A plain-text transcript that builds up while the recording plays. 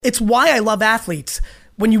It's why I love athletes.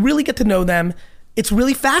 When you really get to know them, it's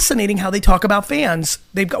really fascinating how they talk about fans.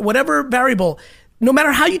 They've got whatever variable, no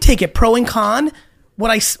matter how you take it, pro and con.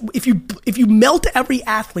 If you melt every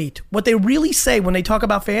athlete, what they really say when they talk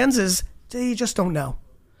about fans is they just don't know.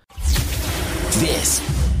 This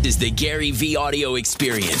is the Gary V audio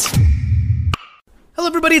experience. Hello,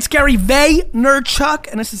 everybody. It's Gary Vaynerchuk,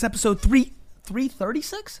 and this is episode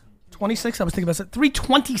 336? 26? I was thinking about it.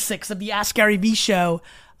 326 of the Ask Gary V show.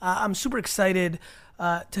 I'm super excited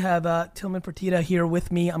to have Tillman Fertitta here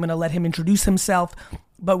with me. I'm going to let him introduce himself,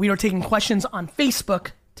 but we are taking questions on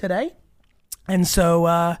Facebook today. And so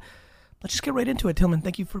let's just get right into it. Tillman,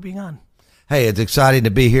 thank you for being on. Hey, it's exciting to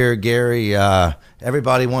be here, Gary.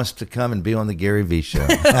 Everybody wants to come and be on the Gary V show.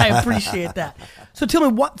 I appreciate that. So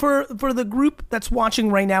Tillman, what for the group that's watching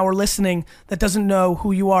right now or listening that doesn't know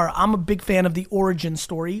who you are, I'm a big fan of the origin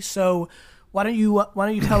story. So why don't you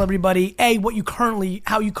tell everybody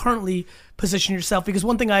how you currently position yourself? Because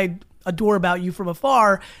one thing I adore about you from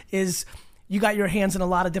afar is you got your hands in a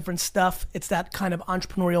lot of different stuff. It's that kind of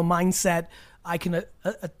entrepreneurial mindset. I can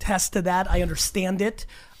attest to that. I understand it.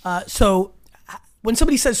 So when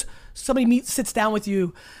somebody sits down with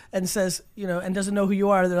you and says, and doesn't know who you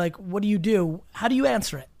are, they're like, what do you do? How do you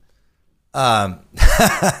answer it?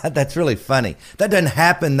 That's really funny. That doesn't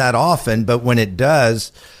happen that often, but when it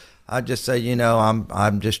does, I just say,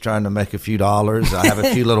 I'm just trying to make a few dollars. I have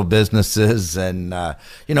a few little businesses, and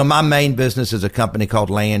my main business is a company called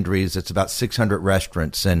Landry's. It's about 600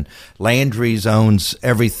 restaurants, and Landry's owns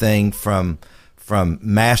everything from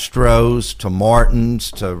Mastro's to Martin's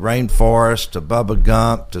to Rainforest to Bubba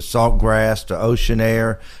Gump to Saltgrass to Ocean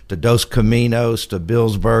Air to Dos Caminos to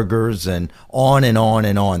Bill's Burgers and on and on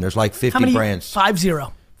and on. There's like 50 How many brands. 50.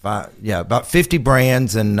 About 50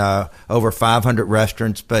 brands and over 500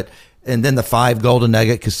 restaurants. And then the 5 Golden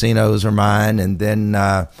Nugget casinos are mine, and then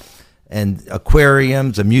and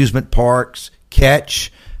aquariums, amusement parks,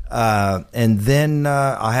 Catch. And then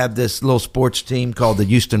I have this little sports team called the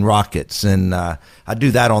Houston Rockets, and I do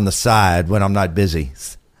that on the side when I'm not busy.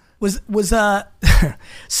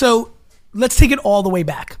 So let's take it all the way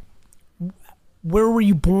back. Where were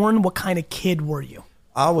you born? What kind of kid were you?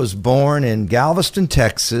 I was born in Galveston,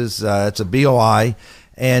 Texas. It's a BOI,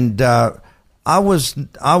 and I was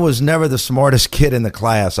never the smartest kid in the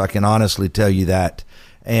class. I can honestly tell you that,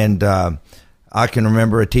 and I can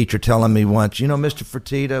remember a teacher telling me once, Mr.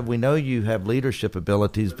 Fertitta, we know you have leadership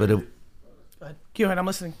abilities, but Go ahead, I'm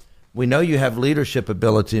listening. We know you have leadership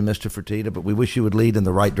ability, Mr. Fertitta, but we wish you would lead in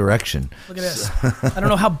the right direction. Look at this. I don't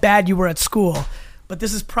know how bad you were at school, but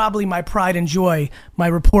this is probably my pride and joy, my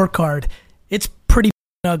report card. It's pretty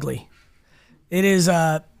ugly. It's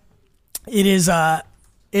a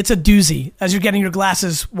doozy. As you're getting your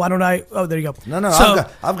glasses, why don't I? Oh, there you go. No. So,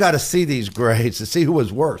 I've got to see these grades to see who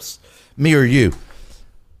was worse, me or you.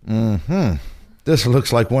 This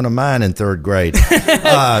looks like one of mine in third grade.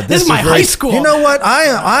 This is my high school. You know what?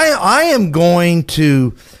 I am going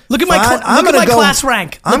to look at my class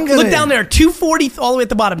rank. Look down there, 240 all the way at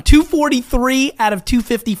the bottom, 243 out of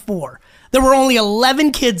 254. There were only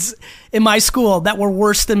 11 kids in my school that were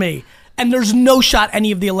worse than me. And there's no shot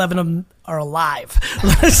any of the 11 of them are alive.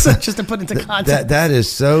 Just to put into context. That is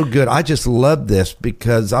so good. I just love this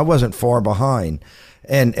because I wasn't far behind.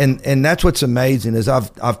 And that's what's amazing is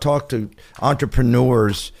I've talked to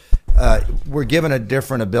entrepreneurs. We're given a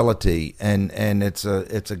different ability, and it's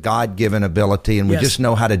a God-given ability, and we just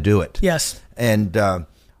know how to do it. Yes. And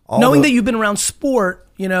knowing that you've been around sport,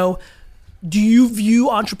 do you view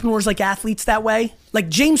entrepreneurs like athletes that way? Like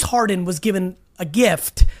James Harden was given a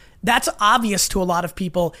gift. That's obvious to a lot of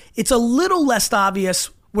people. It's a little less obvious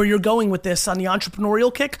where you're going with this on the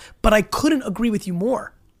entrepreneurial kick, but I couldn't agree with you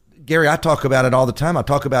more. Gary, I talk about it all the time. I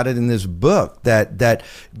talk about it in this book that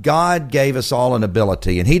God gave us all an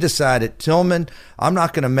ability, and he decided, Tillman, I'm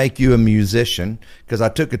not going to make you a musician because I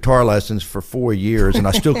took guitar lessons for 4 years and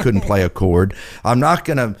I still couldn't play a chord. I'm not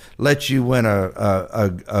going to let you win a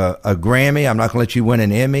Grammy. I'm not going to let you win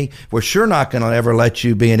an Emmy. We're sure not going to ever let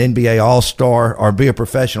you be an NBA All-Star or be a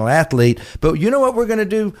professional athlete. But you know what we're going to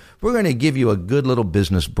do? We're going to give you a good little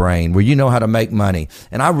business brain where you know how to make money.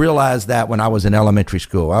 And I realized that when I was in elementary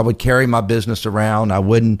school. I would carry my business around. I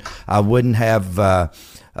wouldn't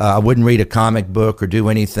read a comic book or do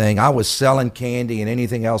anything. I was selling candy and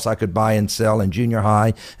anything else I could buy and sell in junior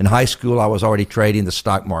high. In high school, I was already trading the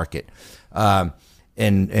stock market.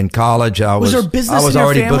 In college, I was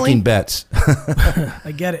already booking bets.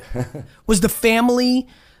 I get it. Was the family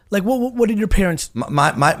like what did your parents?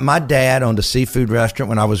 My dad owned a seafood restaurant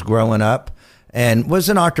when I was growing up, and was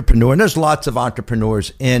an entrepreneur. And there's lots of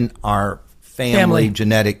entrepreneurs in our family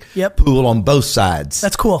genetic Yep. pool on both sides.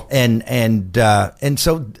 That's cool. And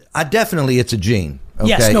so I definitely, it's a gene. Okay?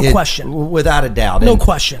 Yes, no question. Without a doubt. No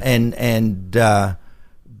question.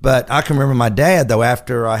 But I can remember my dad, though,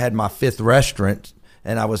 after I had my 5th restaurant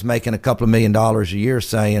and I was making a couple of $1 million a year,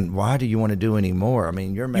 saying, why do you want to do any more? I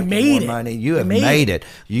mean, you're making more money. You have made it.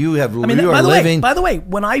 You have, you are living. By the way,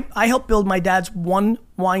 when I helped build my dad's one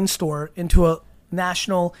wine store into a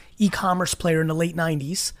national e-commerce player in the late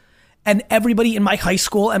 90s, and everybody in my high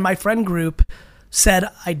school and my friend group said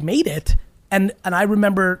I'd made it. And I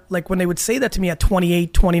remember, like, when they would say that to me at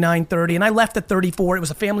 28, 29, 30, and I left at 34. It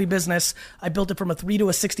was a family business. I built it from a $3 to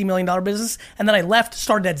a $60 million business. And then I left,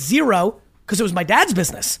 started at 0, because it was my dad's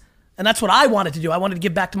business. And that's what I wanted to do. I wanted to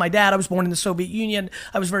give back to my dad. I was born in the Soviet Union.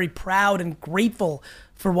 I was very proud and grateful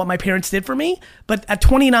for what my parents did for me. But at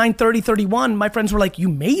 29, 30, 31, my friends were like, you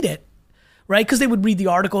made it, right? Because they would read the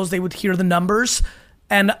articles. They would hear the numbers.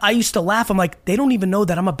 And I used to laugh. I'm like, they don't even know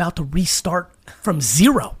that I'm about to restart from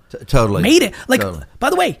 0. Totally. Made it. Like, totally. By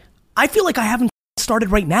the way, I feel like I haven't started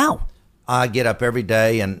right now. I get up every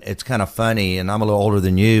day, and it's kind of funny, and I'm a little older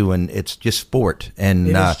than you, and it's just sport. And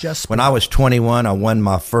It is just sport. When I was 21, I won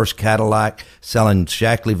my first Cadillac selling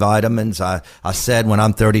Shaklee vitamins. I said when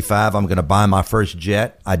I'm 35, I'm going to buy my first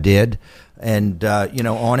jet. I did. And, on and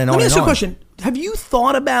on and on. Let me ask you a question. Have you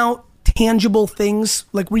thought about tangible things?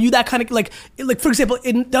 Like, were you that kind of, like for example,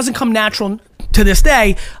 it doesn't come natural to this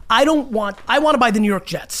day. I want to buy the New York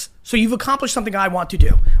Jets. So you've accomplished something I want to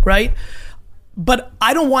do, right? But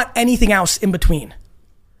I don't want anything else in between.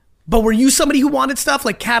 But were you somebody who wanted stuff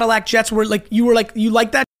like Cadillac Jets, where you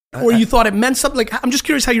like that, or you thought it meant something? Like, I'm just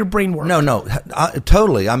curious how your brain works. No,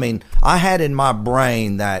 totally. I mean, I had in my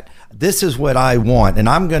brain that this is what I want, and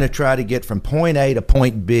I'm going to try to get from point A to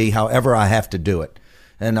point B, however I have to do it.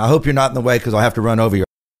 And I hope you're not in the way, because I'll have to run over you.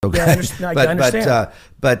 Okay. Yeah, I understand.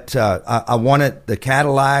 But I wanted the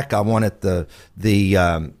Cadillac. I wanted the.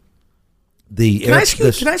 Can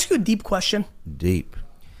I ask you a deep question? Deep.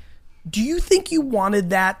 Do you think you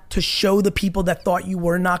wanted that to show the people that thought you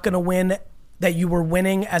were not going to win that you were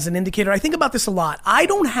winning as an indicator? I think about this a lot. I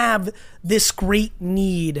don't have this great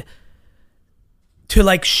need to,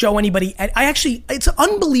 like, show anybody. It's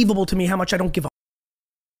unbelievable to me how much I don't give a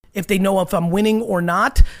if they know if I'm winning or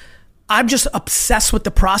not. I'm just obsessed with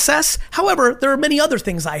the process. However, there are many other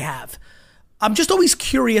things I have. I'm just always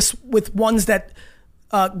curious with ones that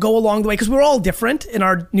go along the way, because we're all different in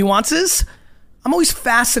our nuances. I'm always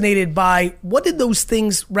fascinated by, what did those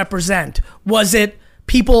things represent? Was it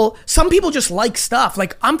people? Some people just like stuff.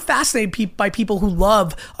 Like, I'm fascinated by people who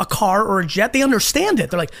love a car or a jet. They understand it.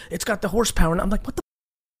 They're like, it's got the horsepower. And I'm like, what the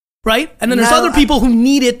right? And then there's other people who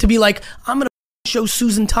need it to be like, I'm going to show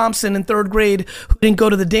Susan Thompson in 3rd grade, who didn't go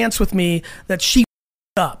to the dance with me, that she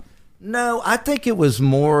up. No, I think it was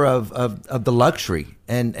more of the luxury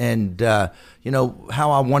and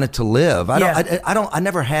how I wanted to live. I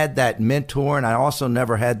never had that mentor, and I also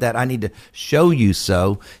never had that I need to show you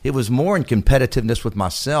so. It was more in competitiveness with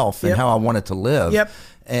myself and how I wanted to live. Yep.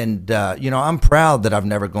 And I'm proud that I've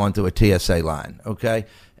never gone through a TSA line. Okay.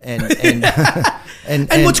 And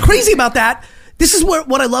what's crazy about that, this is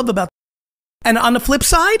what I love about. And on the flip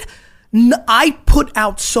side, I put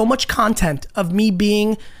out so much content of me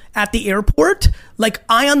being at the airport. Like,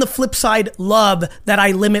 I, on the flip side, love that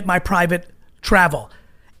I limit my private travel.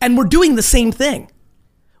 And we're doing the same thing.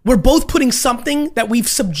 We're both putting something that we've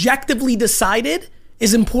subjectively decided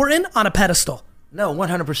is important on a pedestal. No,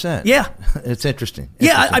 100%. Yeah. It's interesting.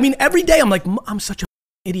 Yeah, I mean, every day I'm like, I'm such an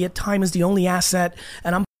idiot. Time is the only asset.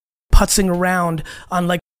 And I'm putzing around on,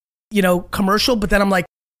 like, commercial. But then I'm like,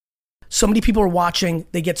 so many people are watching.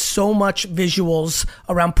 They get so much visuals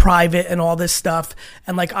around private and all this stuff.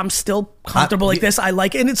 And, like, I'm still comfortable like this. I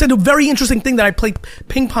like it. And it's a very interesting thing that I play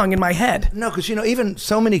ping pong in my head. No, because, even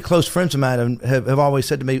so many close friends of mine have always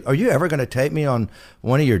said to me, are you ever going to take me on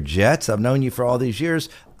one of your jets? I've known you for all these years.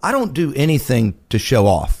 I don't do anything to show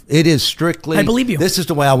off. It is strictly, I believe you. This is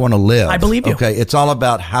the way I want to live. I believe you. Okay, it's all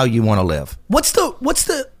about how you want to live. What's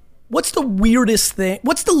the weirdest thing?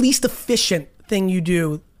 What's the least efficient thing you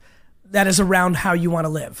do that is around how you want to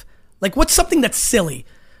live? Like, what's something that's silly?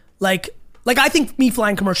 Like I think me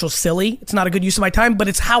flying commercial is silly. It's not a good use of my time, but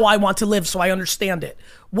it's how I want to live, so I understand it.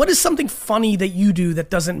 What is something funny that you do that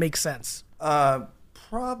doesn't make sense?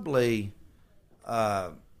 Probably, I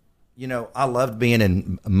loved being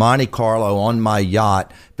in Monte Carlo on my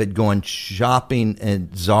yacht, but going shopping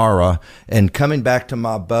at Zara and coming back to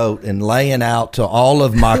my boat and laying out to all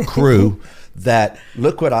of my crew that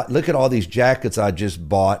look at all these jackets I just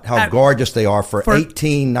bought, how gorgeous they are for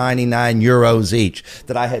 18.99 euros each.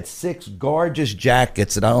 That I had 6 gorgeous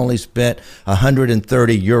jackets that I only spent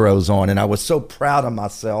 130 euros on, and I was so proud of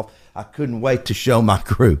myself. I couldn't wait to show my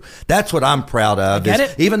crew. That's what I'm proud of.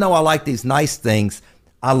 Even though I like these nice things,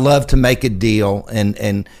 I love to make a deal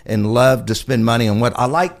and love to spend money on what I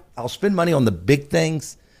like. I'll spend money on the big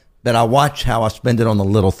things, but I watch how I spend it on the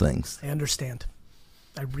little things. I understand.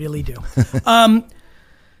 I really do.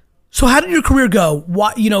 So how did your career go?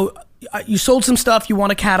 You sold some stuff. You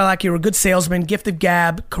won a Cadillac. You were a good salesman, gift of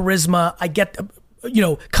gab, charisma. I get,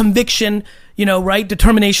 conviction, right?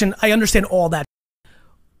 Determination. I understand all that.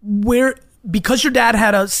 Because your dad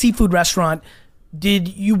had a seafood restaurant, did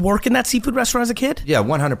you work in that seafood restaurant as a kid? Yeah,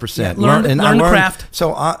 100%. Learn the craft.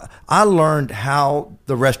 So I learned how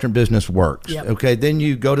the restaurant business works. Yep. Okay, then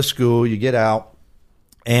you go to school, you get out,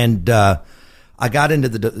 and I got into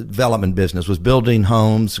the development business, was building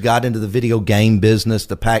homes, got into the video game business,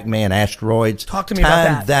 the Pac-Man asteroids. Talk to me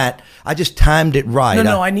about that. I just timed it right.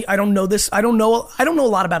 No, I don't know this. I don't know a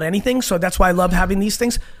lot about anything, so that's why I love having these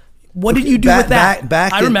things. What did you do with that?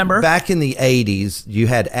 I remember. Back in the 80s, you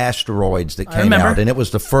had Asteroids that came out, and it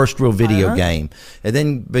was the first real video game. And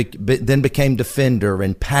then became Defender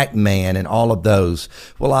and Pac-Man and all of those.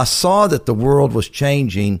 Well, I saw that the world was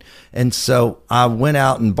changing, and so I went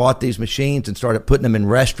out and bought these machines and started putting them in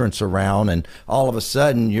restaurants around, and all of a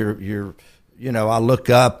sudden, I look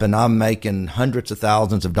up and I'm making hundreds of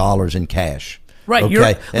thousands of dollars in cash. Right.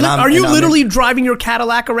 Okay. Are you literally driving your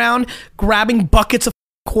Cadillac around, grabbing buckets of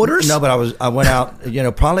quarters? No, but I went out,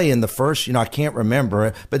 probably in the first, I can't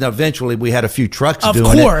remember, but eventually we had a few trucks doing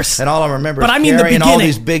it. Of course. And all I remember is carrying all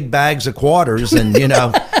these big bags of quarters and,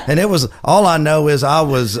 and it was, all I know is I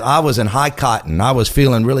was in high cotton. I was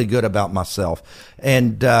feeling really good about myself.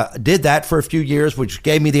 And did that for a few years, which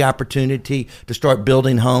gave me the opportunity to start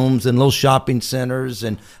building homes and little shopping centers.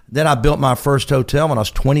 And then I built my first hotel when I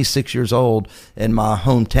was 26 years old in my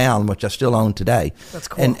hometown, which I still own today. That's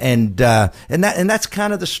cool. And that's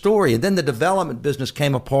kind of the story. And then the development business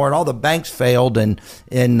came apart. All the banks failed in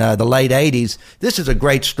the late 80s. This is a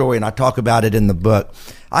great story, and I talk about it in the book.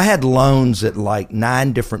 I had loans at like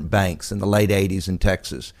 9 different banks in the late 80s in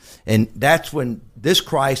Texas. And that's when this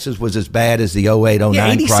crisis was as bad as the 08,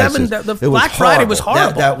 09 crisis. The Black Friday was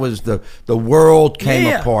horrible. That was the world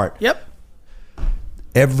came apart. Yep.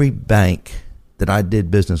 Every bank that I did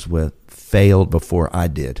business with failed before I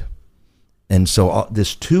did. And so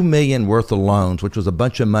this $2 million worth of loans, which was a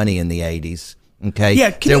bunch of money in the 80s, okay?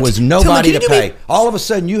 Yeah, there was nobody to pay. All of a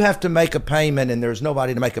sudden, you have to make a payment, and there's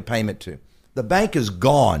nobody to make a payment to. The bank is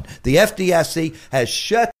gone. The FDIC has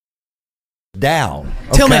shut down.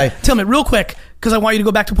 Okay? Tell me real quick, because I want you to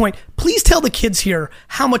go back to the point. Please tell the kids here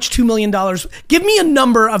how much $2 million. Give me a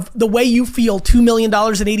number of the way you feel $2 million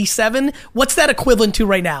in '87. What's that equivalent to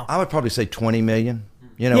right now? I would probably say 20 million.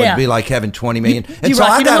 It'd be like having 20 million. And so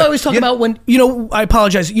I always talk about when, I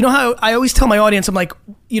apologize. You know how I always tell my audience, I'm like,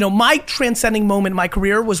 my transcending moment in my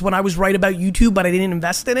career was when I was right about YouTube, but I didn't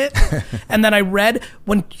invest in it. And then I read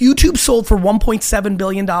when YouTube sold for $1.7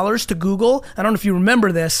 billion to Google. I don't know if you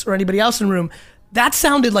remember this or anybody else in the room. That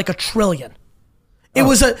sounded like $1 trillion. It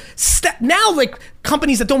was a step. Now, like,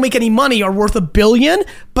 companies that don't make any money are worth $1 billion.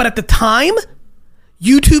 But at the time,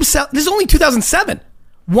 YouTube this is only 2007.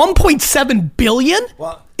 1.7 billion?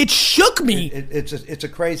 Well, it shook me. It's a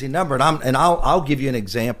crazy number, and I'll give you an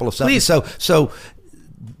example of something. Please.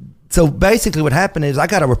 So basically, what happened is I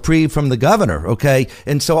got a reprieve from the governor. Okay,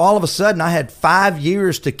 and so all of a sudden I had 5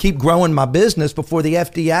 years to keep growing my business before the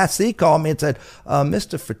FDIC called me and said,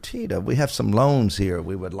 "Mr. Fertitta, we have some loans here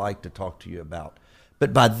we would like to talk to you about."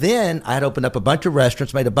 But by then, I had opened up a bunch of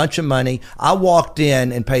restaurants, made a bunch of money. I walked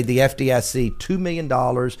in and paid the FDIC $2 million.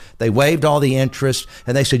 They waived all the interest,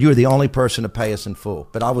 and they said, "You were the only person to pay us in full."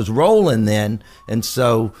 But I was rolling then, and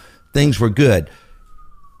so things were good. Do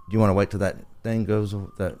you want to wait till that thing goes?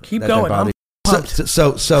 Keep going. I'm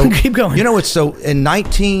So keep going. So in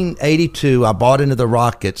 1982, I bought into the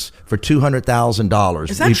Rockets for $200,000.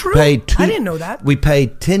 Is that true? I didn't know that. We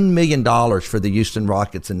paid $10 million for the Houston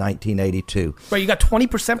Rockets in 1982. Right, you got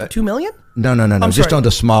 20% for $2 million? No. Just on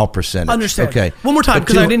the small percentage. Understand. Okay. One more time,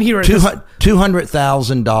 because I didn't hear it.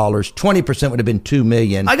 $200,000. 20% would have been $2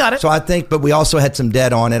 million. I got it. So I think, but we also had some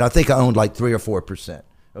debt on it. I think I owned like 3 or 4%.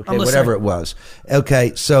 Okay, whatever it was.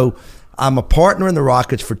 Okay, so I'm a partner in the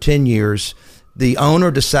Rockets for 10 years. The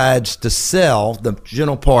owner decides to sell. The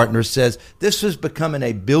general partner says, this is becoming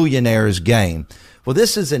a billionaire's game. Well,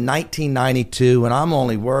 this is in 1992, and I'm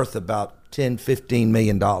only worth about $10, $15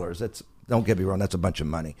 million. That's Don't get me wrong. That's a bunch of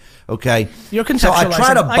money. Okay. You're contextualizing. So I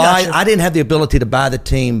try to I buy. got you. I didn't have the ability to buy the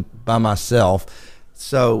team by myself.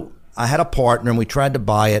 So I had a partner and we tried to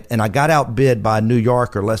buy it, and I got outbid by a New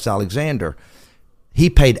Yorker, Les Alexander. He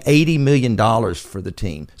paid $80 million for the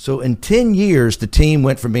team. So in 10 years, the team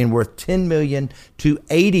went from being worth $10 million to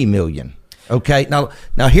 $80 million. Okay. Now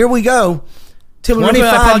here we go. Tim,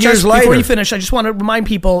 25 years later. Before you finish, I just want to remind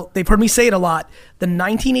people, they've heard me say it a lot. The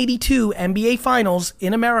 1982 NBA Finals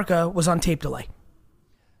in America was on tape delay.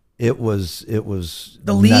 It was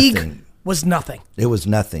The nothing. league was nothing. It was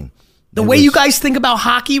nothing. The way you guys think about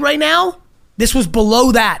hockey right now, this was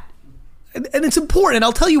below that. And it's important.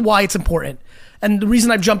 I'll tell you why it's important. And the reason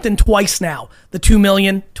I've jumped in twice now, the 2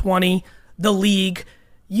 million, 20, the league.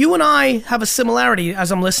 You and I have a similarity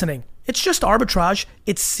as I'm listening. It's just arbitrage.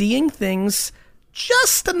 It's seeing things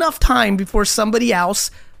just enough time before somebody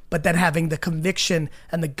else, but then having the conviction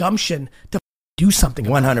and the gumption to do something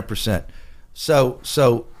about it. 100%.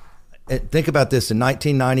 So think about this. In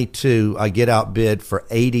 1992, I get outbid for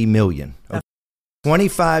 $80 million.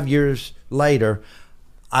 25 years later,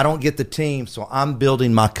 I don't get the team, so I'm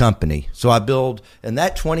building my company. So I build, in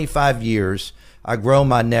that 25 years, I grow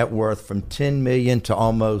my net worth from 10 million to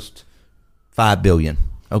almost 5 billion.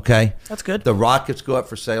 Okay? That's good. The Rockets go up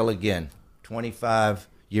for sale again. 25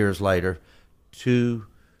 years later,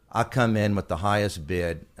 I come in with the highest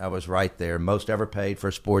bid. I was right there. Most ever paid for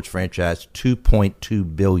a sports franchise,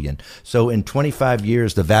 $2.2 billion. So in 25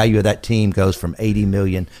 years, the value of that team goes from $80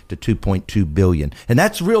 million to $2.2 billion. And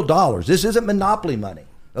that's real dollars. This isn't monopoly money.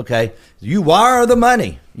 Okay? You wire the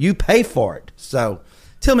money. You pay for it. So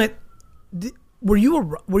Tillman, were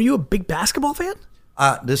you a big basketball fan?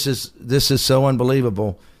 this is so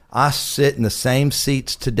unbelievable. I sit in the same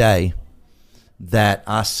seats today that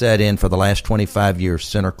I sat in for the last 25 years,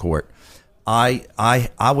 center court. I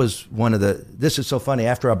was one of the, this is so funny,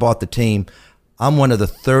 after I bought the team, I'm one of the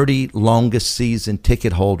 30 longest season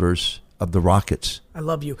ticket holders of the Rockets. I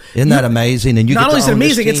love you. Isn't that amazing? And you not get to only is it own this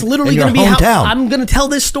amazing, team it's literally in your going to be hometown. how I'm going to tell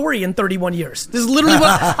this story in 31 years. This is literally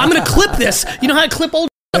what I'm going to clip this. You know how I clip old?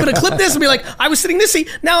 I'm going to clip this and be like, I was sitting in this seat,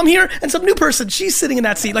 now I'm here, and some new person, she's sitting in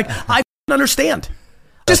that seat. Like, I understand.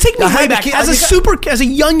 Just take me way back. As a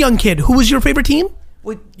young kid, who was your favorite team?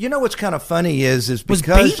 Well, you know what's kind of funny is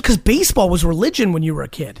because baseball was religion when you were a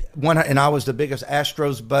kid. And I was the biggest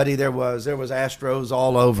Astros buddy there was. There was Astros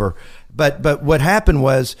all over. But what happened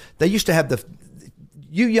was they used to have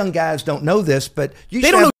you young guys don't know this, but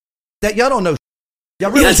they don't know that y'all don't know. Y'all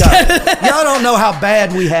really don't. Y'all don't know how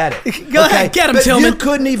bad we had it. Go ahead, get him, Tillman. You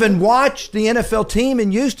couldn't even watch the NFL team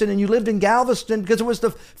in Houston, and you lived in Galveston because it was the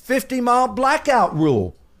 50-mile blackout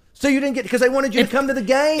rule. So you didn't get, because they wanted you to come to the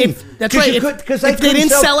game. That's right. If they didn't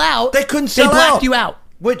sell out, they couldn't sell out. They blacked you out.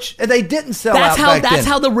 Which they didn't sell out back then. That's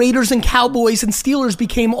how the Raiders and Cowboys and Steelers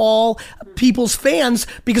became all people's fans,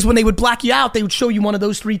 because when they would black you out, they would show you one of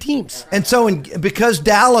those three teams. And so because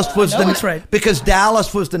Dallas was because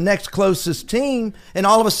Dallas was the next closest team, and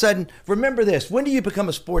all of a sudden, remember this, when do you become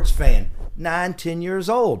a sports fan? 9, 10 years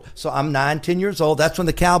old. So I'm 9, 10 years old. That's when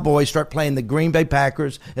the Cowboys start playing the Green Bay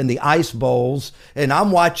Packers and the Ice Bowls, and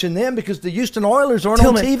I'm watching them because the Houston Oilers aren't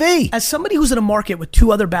on TV. As somebody who's in a market with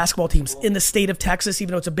two other basketball teams in the state of Texas,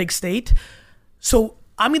 even though it's a big state, so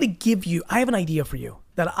I'm going to give you, I have an idea for you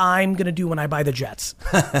that I'm going to do when I buy the Jets.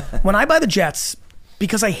 When I buy the Jets,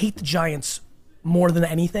 because I hate the Giants more than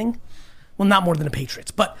anything, well, not more than the Patriots,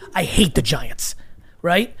 but I hate the Giants,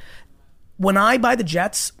 right? When I buy the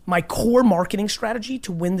Jets, my core marketing strategy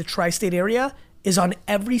to win the tri-state area is on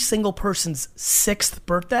every single person's 6th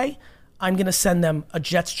birthday, I'm going to send them a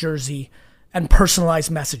Jets jersey and personalized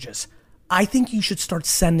messages. I think you should start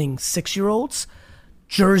sending 6-year-olds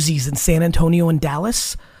jerseys in San Antonio and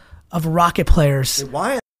Dallas of Rocket players.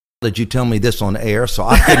 Why did you tell me this on air so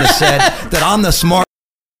I couldn't have said that I'm the smart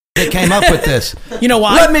that came up with this? You know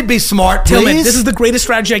why? Let me be smart, please. Tillman, this is the greatest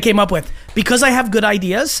strategy I came up with. Because I have good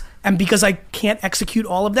ideas and because I can't execute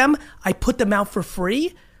all of them, I put them out for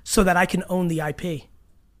free so that I can own the IP.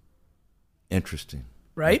 Interesting.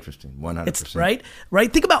 Right? Interesting. 100%. It's right?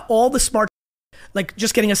 Think about all the smart, like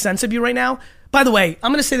just getting a sense of you right now. By the way,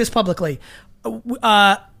 I'm going to say this publicly.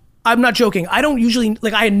 I'm not joking. I don't usually,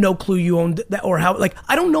 I had no clue you owned that or how,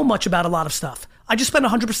 I don't know much about a lot of stuff. I just spend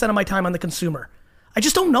 100% of my time on the consumer. I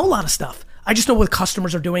just don't know a lot of stuff. I just know what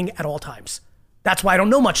customers are doing at all times. That's why I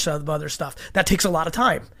don't know much of other stuff. That takes a lot of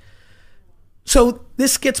time. So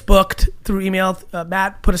this gets booked through email.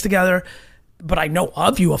 Matt put us together, but I know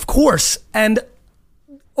of you, of course. And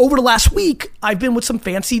over the last week, I've been with some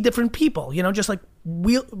fancy different people, just like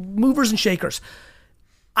movers and shakers.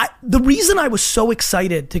 The reason I was so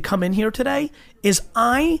excited to come in here today is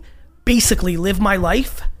I basically live my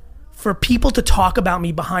life for people to talk about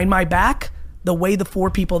me behind my back the way the 4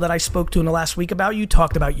 people that I spoke to in the last week about you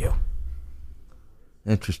talked about you.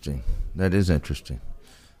 Interesting. That is interesting.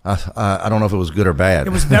 I don't know if it was good or bad. It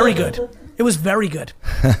was very good. It was very good.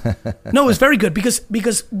 No, it was very good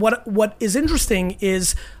because what is interesting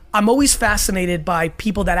is I'm always fascinated by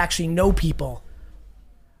people that actually know people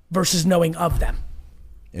versus knowing of them.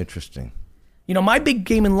 Interesting. You know, my big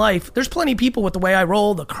game in life, there's plenty of people with the way I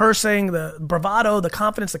roll, the cursing, the bravado, the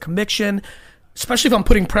confidence, the conviction, especially if I'm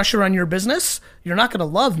putting pressure on your business, you're not going to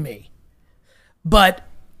love me. But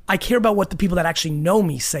I care about what the people that actually know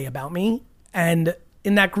me say about me. And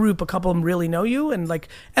in that group, a couple of them really know you and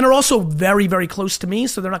are also very, very close to me.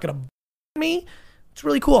 So they're not going to me. It's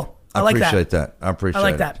really cool. I like that. I appreciate I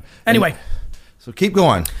like that. Anyway. So keep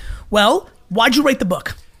going. Well, why'd you write the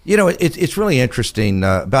book? You know, it's really interesting.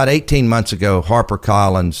 About 18 months ago,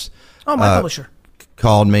 HarperCollins my publisher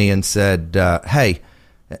called me and said, hey,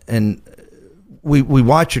 and we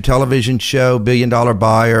watch your television show, Billion Dollar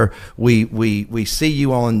Buyer. We see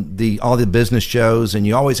you on all the business shows, and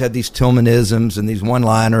you always have these Tillmanisms and these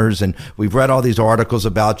one-liners, and we've read all these articles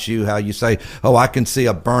about you, how you say, oh, I can see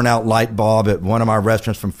a burnout light bulb at one of my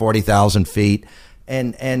restaurants from 40,000 feet.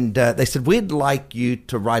 And they said, we'd like you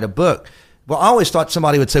to write a book. Well, I always thought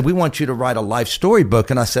somebody would say, we want you to write a life story book.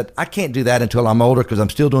 And I said, I can't do that until I'm older because I'm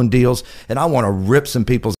still doing deals, and I want to rip some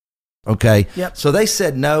people's. Okay. Yep. So they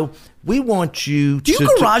said, no, we want you to. Do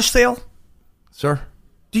you garage sale? Sir?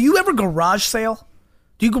 Do you ever garage sale?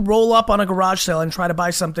 Do you roll up on a garage sale and try to buy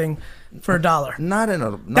something for $1? Not in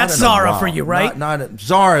a. That's Zara for you, right?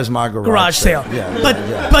 Zara is my garage sale. Yeah.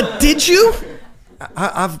 But did you?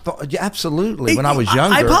 Yeah, absolutely. When I was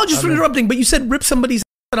younger. I apologize for interrupting, but you said rip somebody's.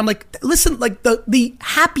 And I'm like, listen, like the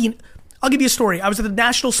happy. I'll give you a story. I was at the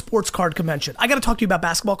National Sports Card Convention. I got to talk to you about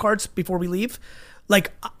basketball cards before we leave.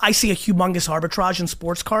 Like, I see a humongous arbitrage in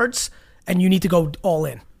sports cards, and you need to go all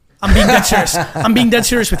in. I'm being dead serious. I'm being dead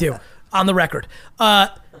serious with you, on the record.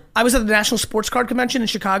 I was at the National Sports Card Convention in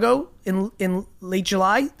Chicago in late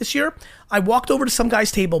July this year. I walked over to some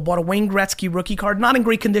guy's table, bought a Wayne Gretzky rookie card, not in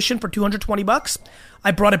great condition, for $220.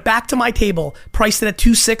 I brought it back to my table, priced it at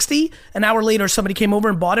 $260. An hour later, somebody came over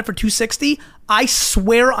and bought it for $260. I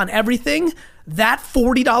swear on everything, that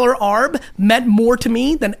 $40 arb meant more to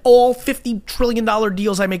me than all $50 trillion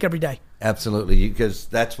deals I make every day. Absolutely, because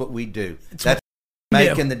that's what we do. That's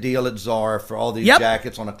making the deal at Zara for all these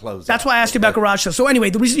jackets on a closeout. That's why I asked you about garage sales. So anyway,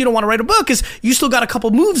 the reason you don't want to write a book is you still got a couple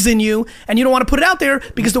moves in you, and you don't want to put it out there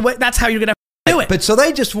because that's how you're going to do it. But so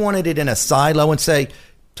they just wanted it in a silo and say,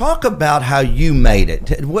 talk about how you made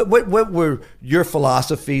it. What were your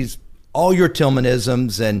philosophies, all your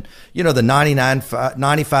Tillmanisms, and, you know, the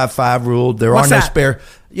 95-5 rule. There What's are no that? spare,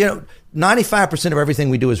 95% of everything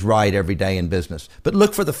we do is right every day in business. But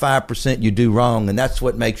look for the 5% you do wrong, and that's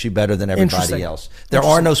what makes you better than everybody else. There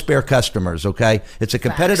are no spare customers, okay? It's a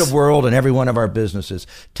competitive world in every one of our businesses.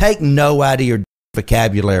 Take no out of your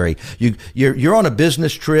vocabulary. You're on a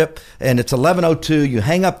business trip and it's 11:02. You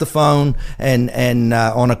hang up the phone and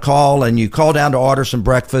on a call, and you call down to order some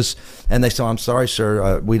breakfast, and they say, "I'm sorry,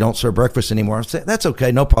 sir, we don't serve breakfast anymore." I say, "That's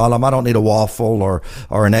okay, no problem. I don't need a waffle or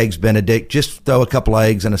an eggs Benedict. Just throw a couple of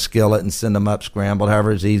eggs in a skillet and send them up scrambled,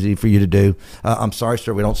 however is easy for you to do. I'm sorry,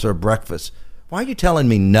 sir, we don't serve breakfast." Why are you telling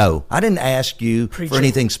me no? I didn't ask you for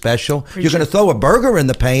anything special. You're going to throw a burger in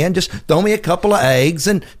the pan. Just throw me a couple of eggs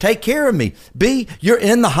and take care of me. You're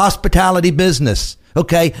in the hospitality business,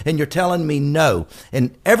 okay? And you're telling me no.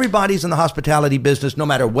 And everybody's in the hospitality business no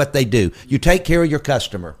matter what they do. You take care of your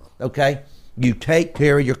customer, okay? You take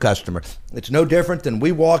care of your customer. It's no different than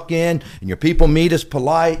we walk in and your people meet us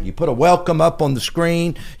polite. You put a welcome up on the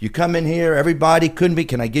screen. You come in here, everybody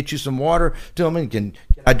can I get you some water? Tell me, can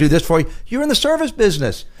I do this for you? You're in the service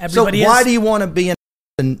business. Everybody so why do you want to be in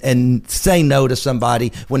and say no to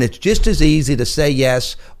somebody when it's just as easy to say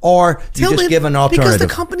yes, or you just give an alternative? Because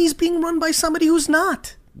the company's being run by somebody who's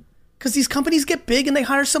not. Because these companies get big and they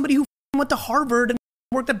hire somebody who went to Harvard and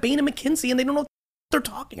worked at Bain and McKinsey, and they don't know what they're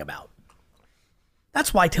talking about.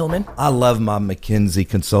 That's why, Tillman. I love my McKinsey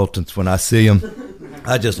consultants when I see them.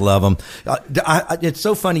 I just love them. It's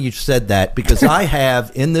so funny you said that, because I have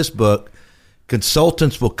in this book,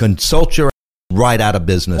 consultants will consult your right out of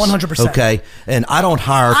business. 100%. Okay? And I don't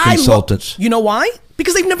hire consultants. You know why?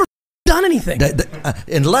 Because they've never done anything.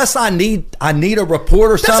 Unless I need a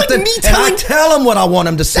report or something, like me and I tell them what I want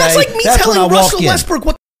them to say. That's like me telling Russell Westbrook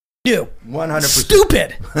what to do. 100%.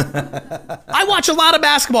 Stupid. I watch a lot of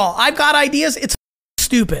basketball. I've got ideas. It's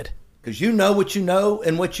stupid. Because you know what you know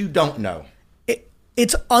and what you don't know.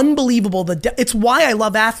 It's unbelievable. It's why I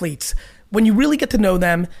love athletes. When you really get to know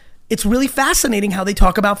them, it's really fascinating how they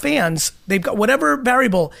talk about fans. They've got whatever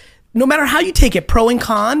variable. no matter how you take it, pro and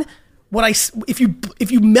con, if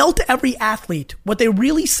you melt every athlete, what they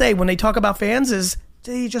really say when they talk about fans is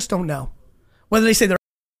they just don't know. Whether they say they're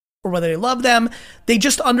or whether they love them, they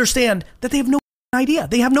just understand that they have no idea.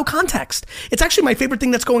 They have no context. It's actually my favorite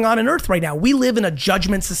thing that's going on in Earth right now. We live in a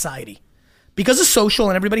judgment society because of social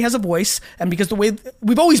and everybody has a voice, and because the way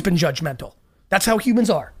we've always been judgmental. That's how humans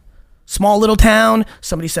are. Small little town,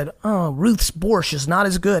 somebody said, oh, Ruth's borscht is not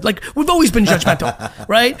as good. Like, we've always been judgmental,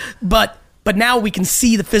 right? But now we can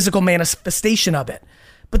see the physical manifestation of it.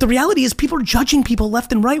 But the reality is people are judging people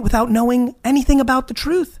left and right without knowing anything about the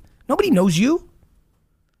truth. Nobody knows you.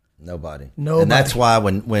 Nobody. And that's why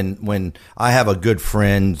when I have a good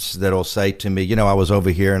friends that'll say to me, I was over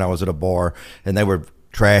here and I was at a bar and they were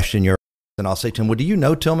trashing your, and I'll say to them, well, do you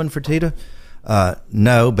know Tillman Fertitta?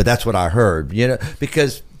 No, but that's what I heard,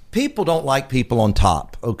 because people don't like people on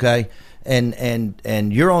top. Okay.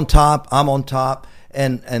 And you're on top, I'm on top.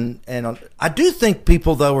 And I do think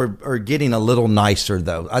people, though, are getting a little nicer,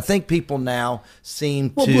 though. I think people now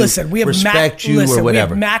seem to respect you or whatever. We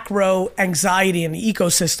have macro anxiety in the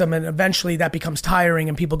ecosystem, and eventually that becomes tiring,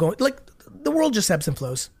 and people go, like, the world just ebbs and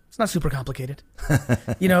flows. It's not super complicated,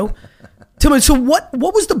 Tillman, so what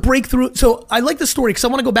was the breakthrough? So I like the story because I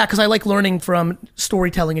want to go back because I like learning from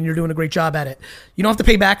storytelling, and you're doing a great job at it. You don't have to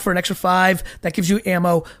pay back for an extra $5. That gives you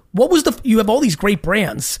ammo. You have all these great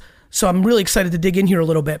brands. So I'm really excited to dig in here a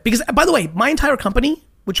little bit because, by the way, my entire company,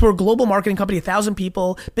 which we're a global marketing company, 1,000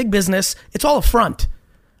 people, big business, it's all a front.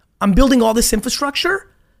 I'm building all this infrastructure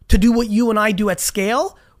to do what you and I do at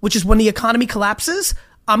scale, which is when the economy collapses,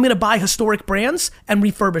 I'm going to buy historic brands and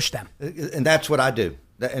refurbish them. And that's what I do.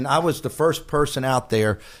 And I was the first person out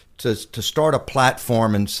there to start a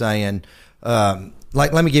platform and saying,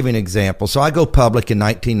 let me give you an example. So I go public in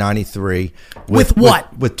 1993 with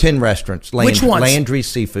what? With 10 restaurants. Which ones? Landry's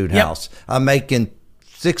Seafood House. I'm making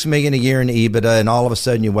 $6 million a year in EBITDA, and all of a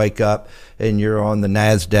sudden you wake up and you're on the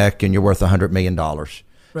NASDAQ and you're worth $100 million.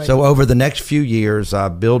 Right. So over the next few years, I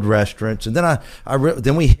build restaurants, and then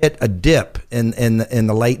then we hit a dip in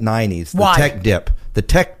the late 90s. Why? The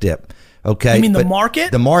tech dip. Okay. You mean the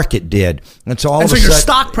market? The market did. And so all of a sudden, your sudden,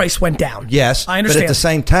 stock price went down. Yes. I understand. But at the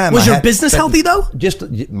same time, was your business healthy though? Just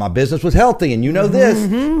my business was healthy, and you know this.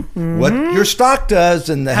 What your stock does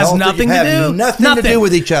and the health nothing to do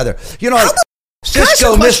with each other. Like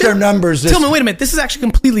Cisco missed their numbers. Tell me, wait a minute. This is actually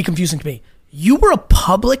completely confusing to me. You were a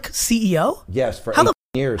public CEO? Yes, for 8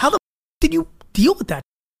 years. How the did you deal with that?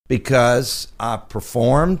 Because I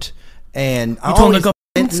performed, and I told them to go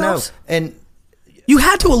themselves. And you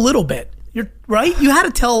had to a little bit. You're right. You had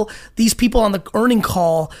to tell these people on the earning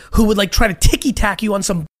call who would like try to ticky tack you on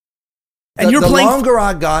some. And the longer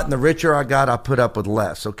I got and the richer I got, I put up with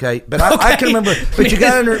less. Okay, but I can remember. But you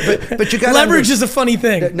got to leverage is a funny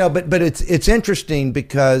thing. No, but it's interesting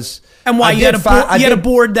because and why you had a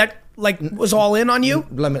board that like was all in on you.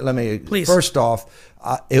 Let me please. First off,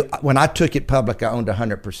 when I took it public, I owned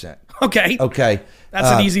 100%. Okay. That's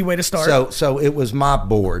an easy way to start. So it was my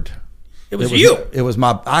board. It was you. It was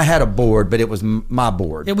my. I had a board, but it was my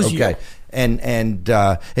board. It was you. And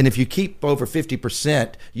if you keep over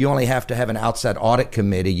 50%, you only have to have an outside audit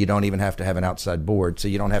committee. You don't even have to have an outside board, so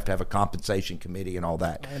you don't have to have a compensation committee and all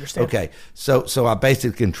that. I understand. Okay, so I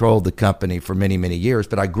basically controlled the company for many, many years,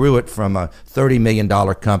 but I grew it from a $30 million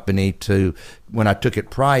company to, when I took it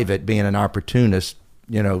private, being an opportunist,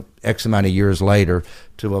 X amount of years later,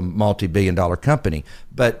 to a multi-billion-dollar company.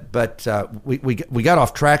 But we got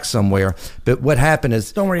off track somewhere. But what happened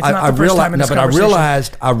is, don't worry, it's not the first time in this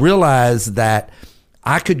conversation. I realized that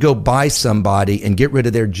I could go buy somebody and get rid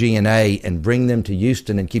of their G&A and bring them to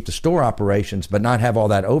Houston and keep the store operations, but not have all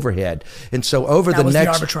that overhead. And so over the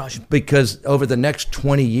next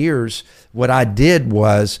 20 years, what I did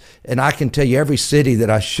was, and I can tell you every city that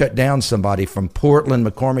I shut down somebody, from Portland,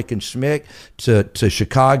 McCormick and Schmick to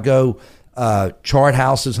Chicago. Chart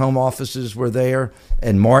House's home offices were there,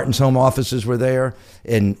 and Martin's home offices were there.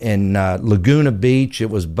 In Laguna Beach, it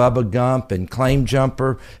was Bubba Gump and Claim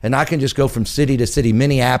Jumper. And I can just go from city to city.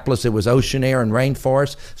 Minneapolis, it was Ocean Air and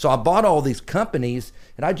Rainforest. So I bought all these companies,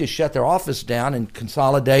 and I just shut their office down and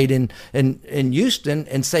consolidate in Houston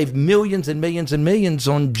and save millions and millions and millions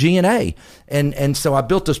on G&A. And so I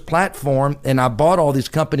built this platform, and I bought all these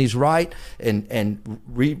companies right and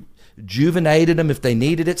rejuvenated them if they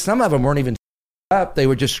needed it. Some of them weren't even up. They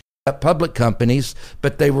were just public companies,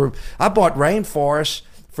 but I bought Rainforest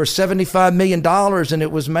for $75 million, and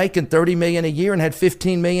it was making $30 million a year and had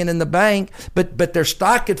 $15 million in the bank, but their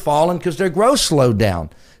stock had fallen because their growth slowed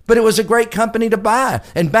down. but it was a great company to buy.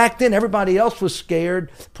 And back then, everybody else was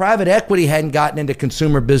scared. Private equity hadn't gotten into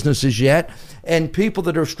consumer businesses yet. And people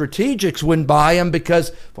that are strategics wouldn't buy them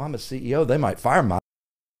because, well, I'm a CEO, they might fire my.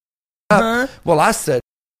 Well, I said,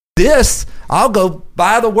 I'll go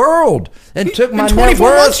buy the world, and took my net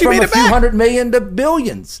worth from a few $100 million to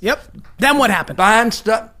billions. Yep. Then what happened? Buying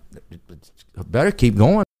stuff. Better keep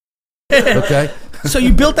going. Okay. So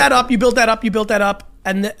you built that up,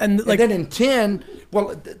 and then in 10,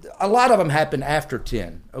 well, a lot of them happened after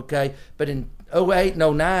 10, okay? But in 08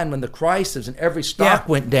 and 09, when the crisis and every stock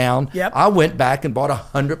went down, I went back and bought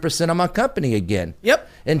 100% of my company again. Yep.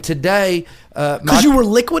 And today... Because you were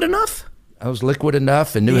liquid enough? I was liquid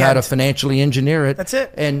enough and knew how to financially engineer it. That's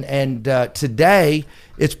it. And today,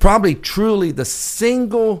 it's probably truly the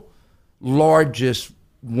single largest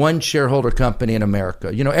one shareholder company in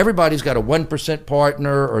America. You know, everybody's got a 1%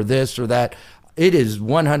 partner or this or that. It is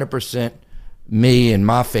 100% me and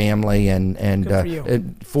my family, and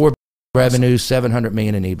 4 revenue, $700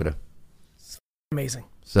 million in EBITDA. Amazing.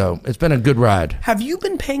 So it's been a good ride. Have you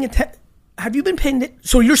been paying attention?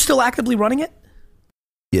 So you're still actively running it?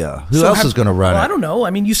 Yeah. Who else is going to run it? I don't know.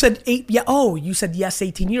 I mean, you said 8. Yeah. Oh, you said yes.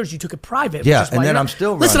 18 years. You took it private. Yeah, and then I'm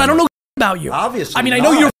still running. Listen, I don't know about you. Obviously, I mean, I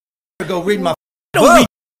know you're. Go read my.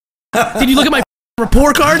 Did you look at my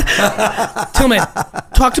report card? Tillman,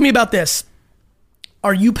 talk to me about this.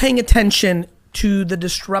 Are you paying attention to the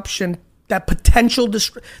disruption, that potential? This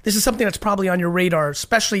is something that's probably on your radar,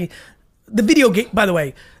 especially the video game. By the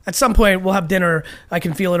way, at some point we'll have dinner. I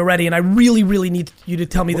can feel it already, and I really, really need you to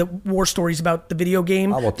tell me the war stories about the video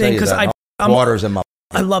game I will tell thing, you that. Water's in my.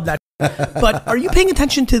 I love that. But are you paying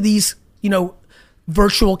attention to these,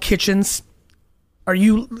 virtual kitchens? Are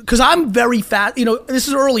you, because I'm very fast, this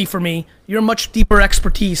is early for me. You're much deeper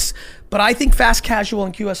expertise, but I think fast casual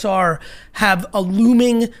and QSR have a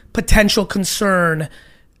looming potential concern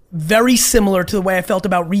very similar to the way I felt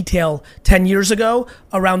about retail 10 years ago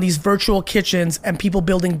around these virtual kitchens and people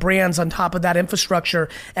building brands on top of that infrastructure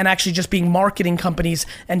and actually just being marketing companies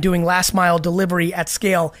and doing last mile delivery at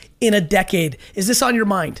scale in a decade. Is this on your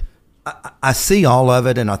mind? I see all of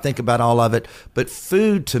it and I think about all of it, but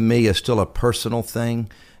food to me is still a personal thing,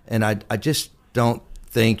 and I just don't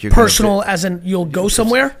think you're personal as in you'll go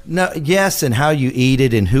somewhere. No, yes, and how you eat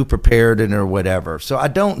it and who prepared it or whatever. So I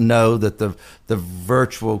don't know that the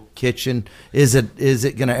virtual kitchen is it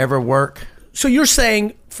going to ever work. So you're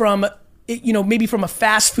saying from maybe from a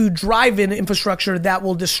fast food drive-in infrastructure that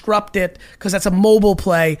will disrupt it because that's a mobile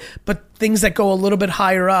play, but things that go a little bit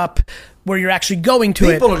higher up where you're actually going to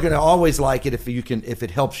People are going to always like it if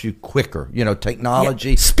it helps you quicker.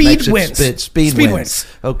 Technology. Speed wins. Speed wins.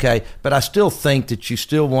 Okay, but I still think that you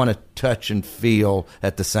still want to touch and feel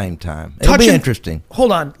at the same time. It'll be interesting.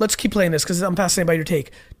 Hold on, let's keep playing this because I'm fascinated by your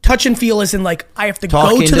take. Touch and feel is in like I have to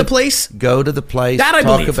go to the place. Go to the place. That I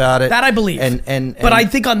believe. Talk about it. That I believe. But I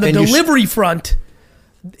think on the delivery front,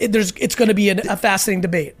 it's going to be a fascinating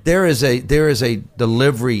debate. There is a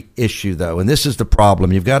delivery issue though, and this is the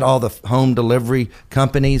problem. You've got all the home delivery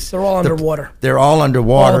companies. They're all underwater. They're all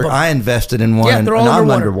underwater. I invested in one, yeah, they're all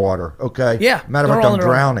and underwater. I'm underwater. Okay. Yeah. Matter of fact, I'm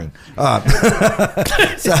drowning. No,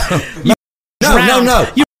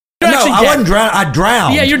 I wasn't drowning. I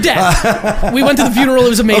drowned. Yeah, you're dead. We went to the funeral. It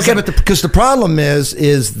was amazing. Okay, but because the problem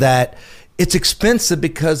is that it's expensive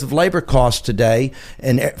because of labor costs today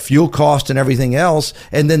and fuel costs and everything else.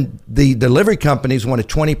 And then the delivery companies want a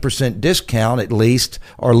 20% discount at least,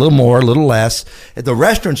 or a little more, a little less. The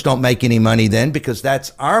restaurants don't make any money then because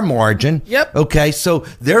that's our margin. Yep. Okay, so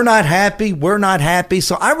they're not happy. We're not happy.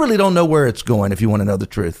 So I really don't know where it's going if you want to know the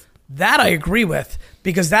truth. That I agree with,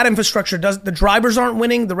 because that infrastructure the drivers aren't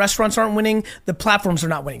winning, the restaurants aren't winning, the platforms are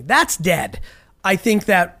not winning. That's dead. I think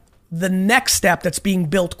that the next step that's being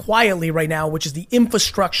built quietly right now, which is the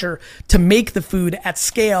infrastructure to make the food at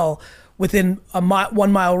scale within a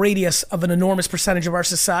 1 mile radius of an enormous percentage of our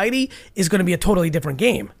society, is going to be a totally different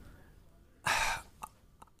game.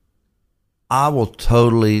 I will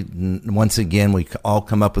totally, once again, we all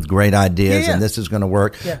come up with great ideas, and this is going to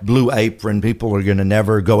work. Yeah. Blue Apron, people are going to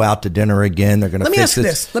never go out to dinner again. They're going to fix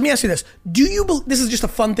this. Let me ask you this. This is just a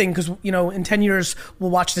fun thing because, in 10 years, we'll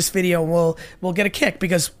watch this video and we'll get a kick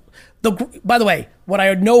because, by the way, what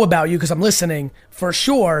I know about you, because I'm listening for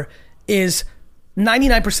sure, is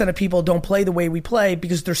 99% of people don't play the way we play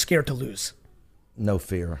because they're scared to lose. No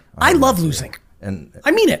fear. I love losing. And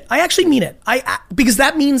I mean it. I actually mean it. Because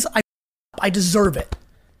that means I deserve it.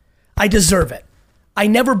 I deserve it. I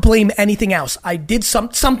never blame anything else. I did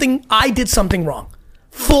something wrong.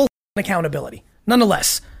 Full accountability.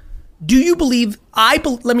 Nonetheless, do you believe,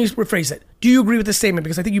 let me rephrase it. Do you agree with this statement?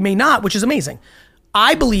 Because I think you may not, which is amazing.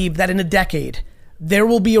 I believe that in a decade, there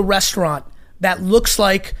will be a restaurant that looks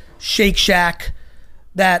like Shake Shack,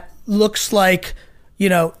 that looks like,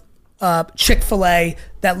 Chick-fil-A,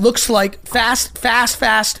 that looks like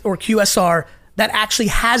Fast or QSR, that actually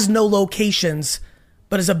has no locations,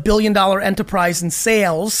 but is a $1 billion enterprise in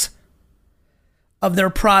sales of their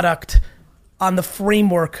product on the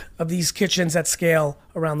framework of these kitchens at scale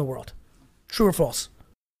around the world. True or false?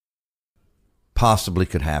 Possibly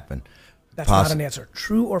could happen. That's not an answer.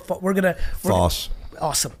 True or false? False.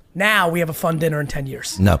 Awesome. Now we have a fun dinner in 10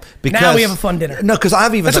 years. No, because now we have a fun dinner. No, because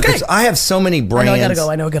I have so many brands.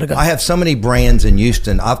 I gotta go. I have so many brands in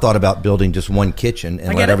Houston. I've thought about building just one kitchen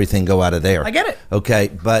and let everything go out of there. I get it. Okay,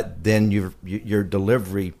 but then your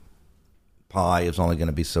delivery pie is only going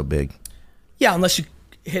to be so big. Yeah, unless you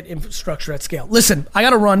hit infrastructure at scale. Listen, I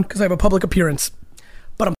got to run because I have a public appearance,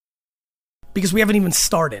 but because we haven't even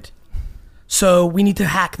started. So we need to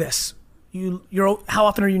hack this. How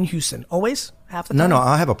often are you in Houston? Always? Half the time? No,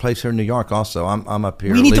 I have a place here in New York also. I'm up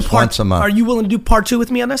here we need at least once a month. Are you willing to do part 2 with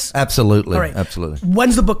me on this? Absolutely. All right. Absolutely.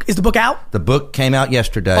 When's the book? Is the book out? The book came out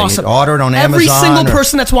yesterday. Awesome. Order it on Amazon. Every single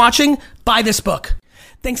person that's watching, buy this book.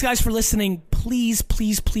 Thanks, guys, for listening. Please,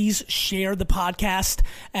 please, please share the podcast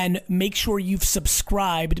and make sure you've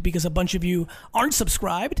subscribed, because a bunch of you aren't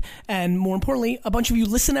subscribed. And more importantly, a bunch of you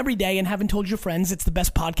listen every day and haven't told your friends it's the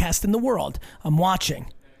best podcast in the world. I'm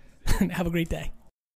watching. Have a great day.